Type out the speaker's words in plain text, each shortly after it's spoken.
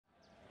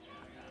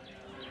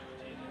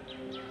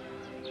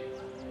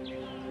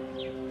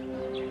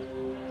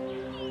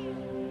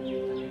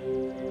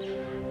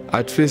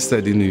At first,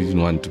 I didn't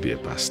even want to be a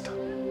pastor.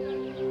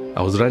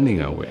 I was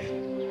running away.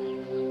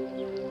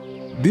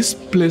 This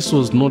place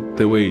was not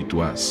the way it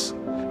was.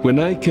 When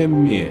I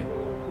came here,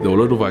 there were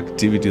a lot of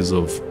activities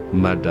of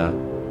murder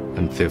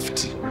and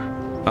theft.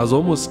 I was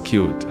almost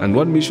killed, and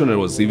one missionary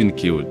was even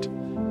killed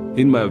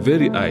in my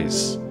very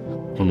eyes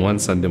on one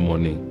Sunday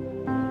morning.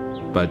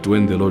 But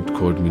when the Lord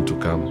called me to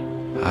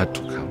come, I had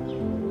to come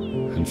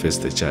and face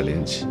the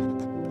challenge.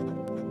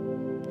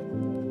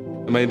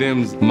 My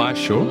name is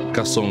Marshall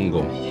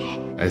Kasongo.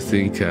 I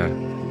think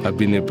I've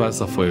been a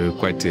pastor for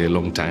quite a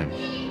long time.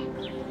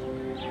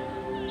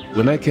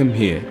 When I came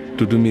here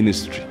to do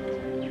ministry,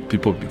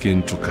 people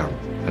began to come,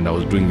 and I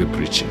was doing the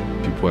preaching.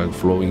 People were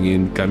flowing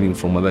in, coming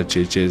from other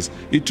churches.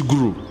 It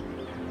grew,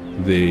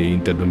 the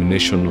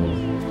interdenominational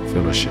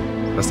fellowship.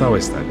 That's how I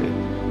started.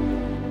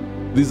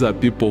 These are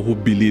people who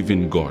believe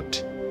in God,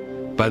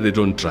 but they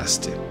don't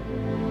trust Him.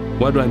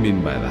 What do I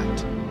mean by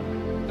that?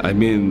 I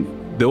mean,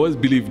 they always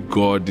believe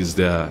God is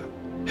their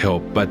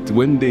help, but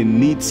when they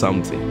need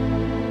something,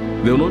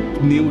 they will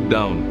not kneel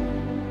down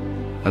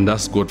and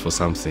ask God for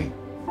something.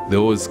 They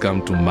always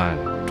come to man,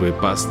 to a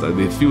pastor.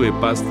 They feel a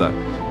pastor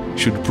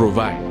should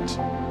provide.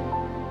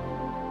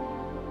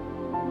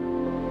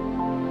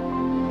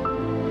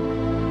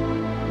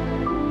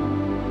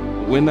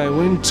 When I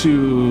went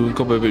to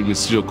Copper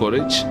Ministerial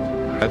College,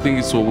 I think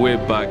it's way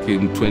back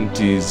in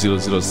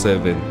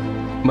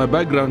 2007, my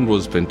background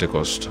was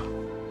Pentecostal.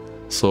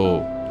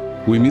 So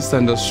we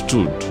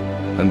misunderstood,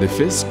 and the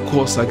first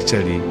course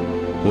actually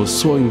was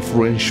so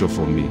influential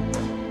for me,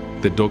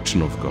 the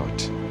doctrine of God.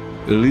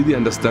 Really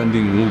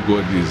understanding who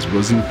God is,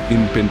 because in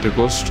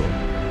Pentecostal,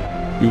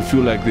 you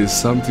feel like there's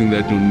something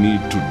that you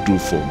need to do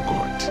for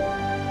God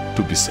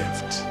to be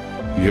saved.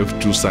 You have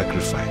to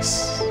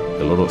sacrifice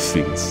a lot of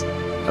things.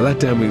 At that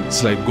time,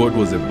 it's like God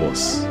was a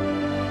boss.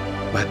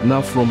 But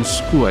now from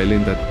school, I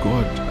learned that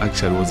God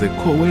actually was a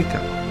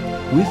co-worker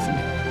with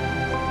me.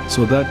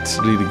 So that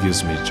really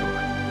gives me joy.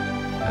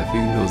 I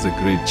think there was a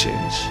great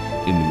change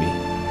in me.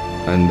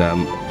 And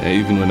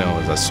even when I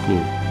was at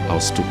school, I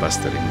was still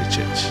pastoring the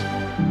church.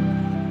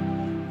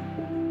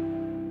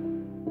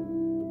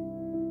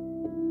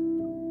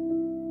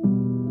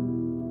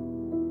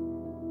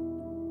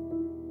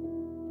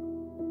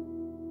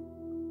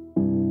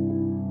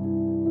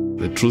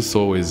 The truth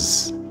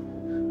always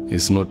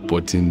is not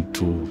put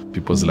into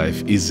people's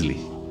life easily.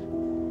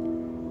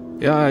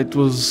 Yeah, it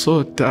was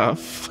so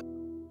tough.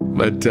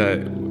 But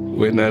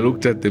when I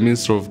looked at the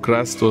ministry of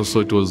Christ also,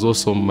 it was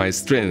also my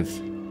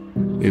strength.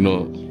 You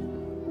know,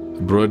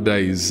 brother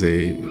is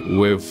a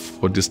way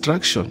for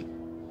destruction.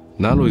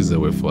 Nalo is a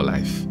way for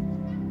life.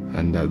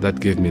 And that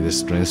gave me the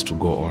strength to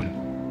go on.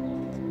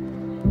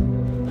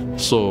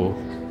 So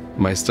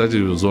my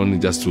strategy was only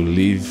just to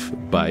live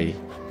by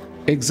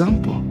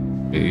example.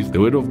 If the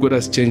word of God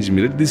has changed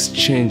me, let this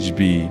change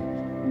be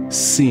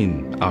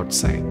seen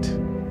outside.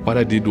 What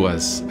I did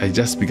was, I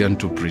just began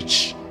to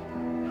preach.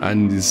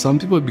 And some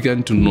people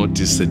began to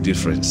notice the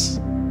difference,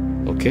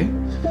 okay?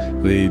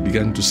 They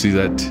began to see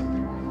that,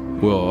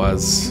 well, I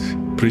was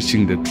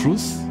preaching the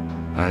truth,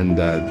 and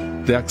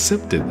they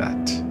accepted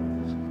that.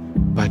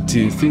 But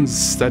things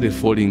started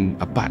falling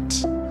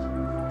apart,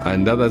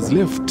 and others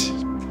left.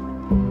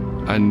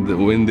 And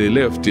when they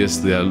left, yes,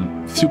 there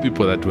are few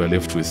people that were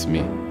left with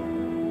me.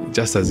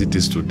 Just as it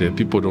is today,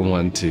 people don't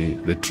want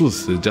the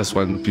truth. They just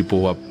want people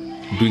who are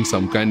doing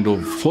some kind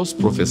of false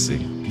prophecy,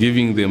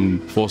 giving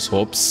them false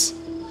hopes.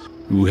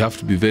 We have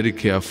to be very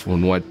careful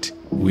on what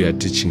we are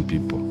teaching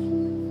people.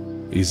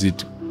 Is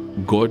it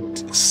God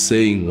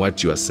saying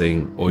what you are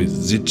saying, or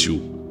is it you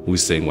who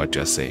is saying what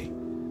you are saying?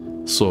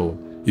 So,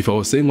 if I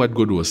was saying what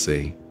God was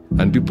saying,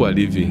 and people are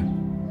leaving,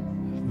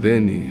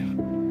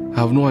 then I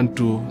have no one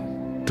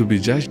to be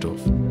judged of.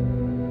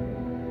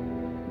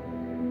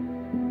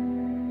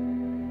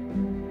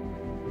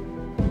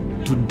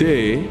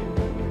 Today,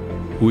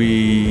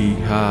 we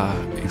are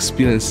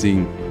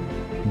experiencing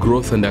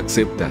growth and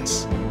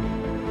acceptance.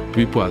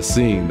 People are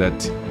seeing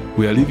that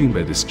we are living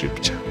by the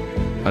scripture.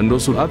 And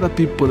also other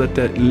people that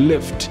are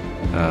left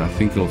are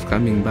thinking of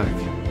coming back.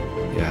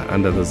 Yeah,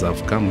 and others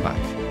have come back.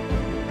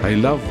 I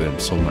love them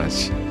so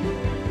much.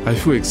 I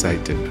feel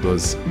excited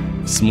because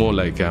it's more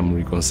like I'm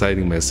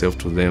reconciling myself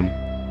to them.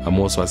 I'm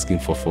also asking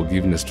for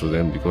forgiveness to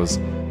them, because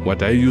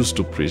what I used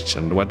to preach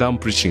and what I'm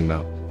preaching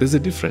now, there's a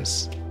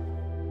difference.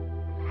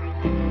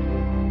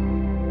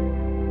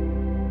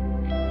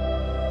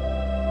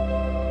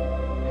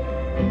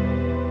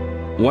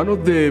 One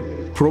of the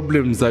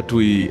problems that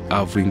we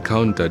have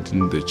encountered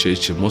in the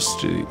church,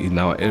 mostly in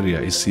our area,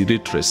 is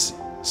illiteracy.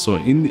 So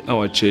in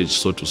our church,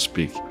 so to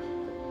speak,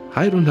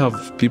 I don't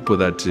have people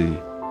that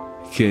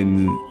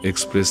can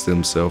express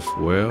themselves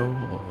well,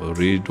 or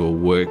read or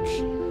work.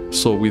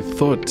 So we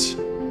thought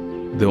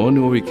the only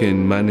way we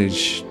can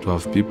manage to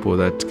have people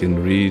that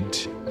can read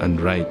and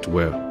write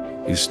well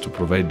is to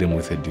provide them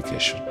with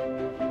education.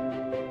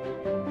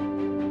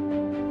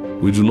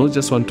 We do not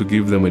just want to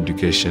give them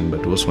education,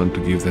 but we also want to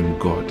give them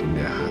God in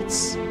their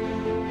hearts.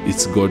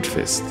 It's God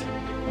first.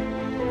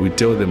 We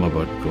tell them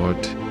about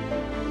God,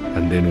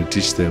 and then we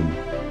teach them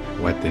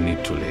what they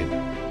need to learn.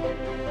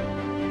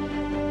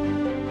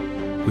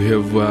 We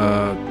have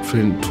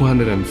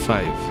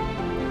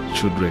 205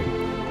 children.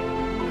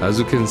 As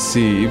you can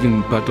see,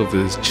 even part of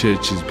the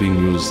church is being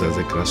used as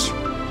a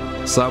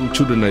classroom. Some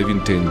children are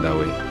even turned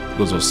away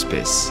because of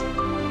space,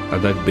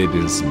 and that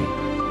burdens me.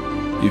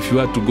 If you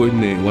are to go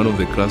in one of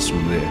the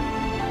classrooms there,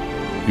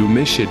 you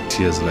may shed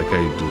tears like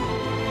I do.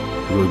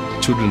 Your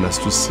children are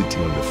still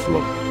sitting on the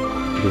floor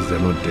because there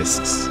are no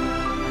desks.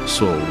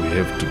 So we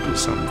have to do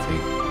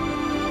something.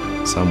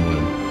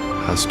 Someone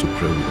has to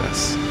pray with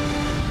us.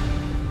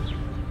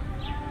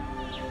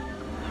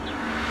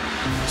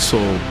 So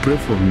pray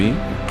for me,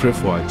 pray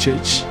for our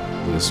church.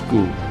 The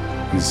school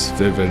is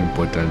very, very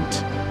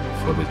important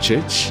for the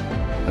church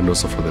and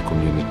also for the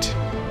community.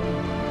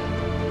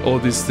 All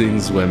these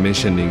things we're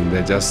mentioning,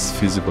 they're just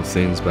physical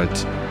things,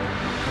 but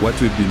what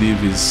we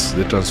believe is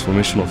the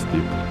transformation of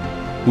people.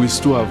 We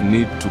still have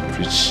need to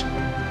preach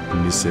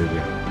in this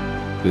area.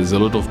 There's a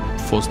lot of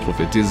false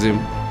prophetism,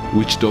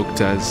 witch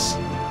doctors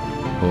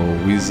or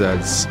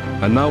wizards.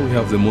 And now we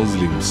have the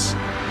Muslims.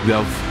 They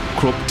have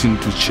cropped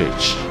into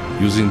church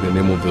using the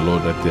name of the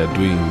Lord that they are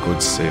doing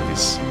God's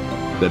service.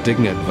 They're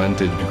taking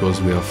advantage because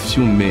we have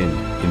few men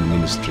in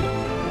ministry.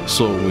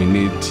 So we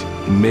need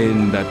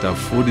men that are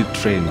fully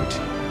trained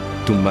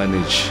to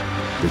manage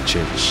the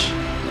church.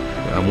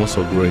 I'm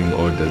also growing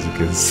old, as you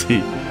can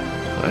see.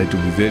 It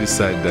will be very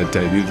sad that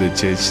I leave the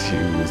church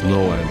with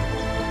no one.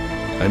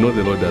 I know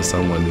the Lord has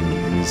someone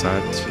in his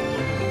heart.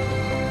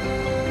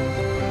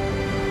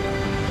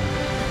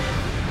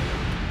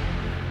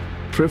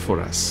 Pray for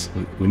us.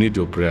 We need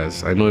your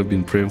prayers. I know you've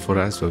been praying for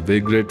us. We're very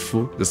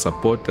grateful. The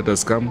support that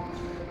has come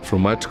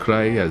from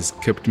HeartCry has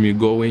kept me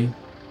going.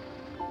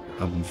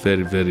 I'm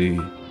very, very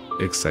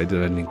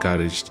excited and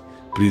encouraged.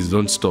 Please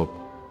don't stop.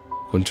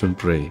 Continue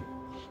praying.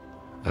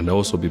 And I'll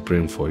also be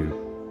praying for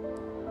you.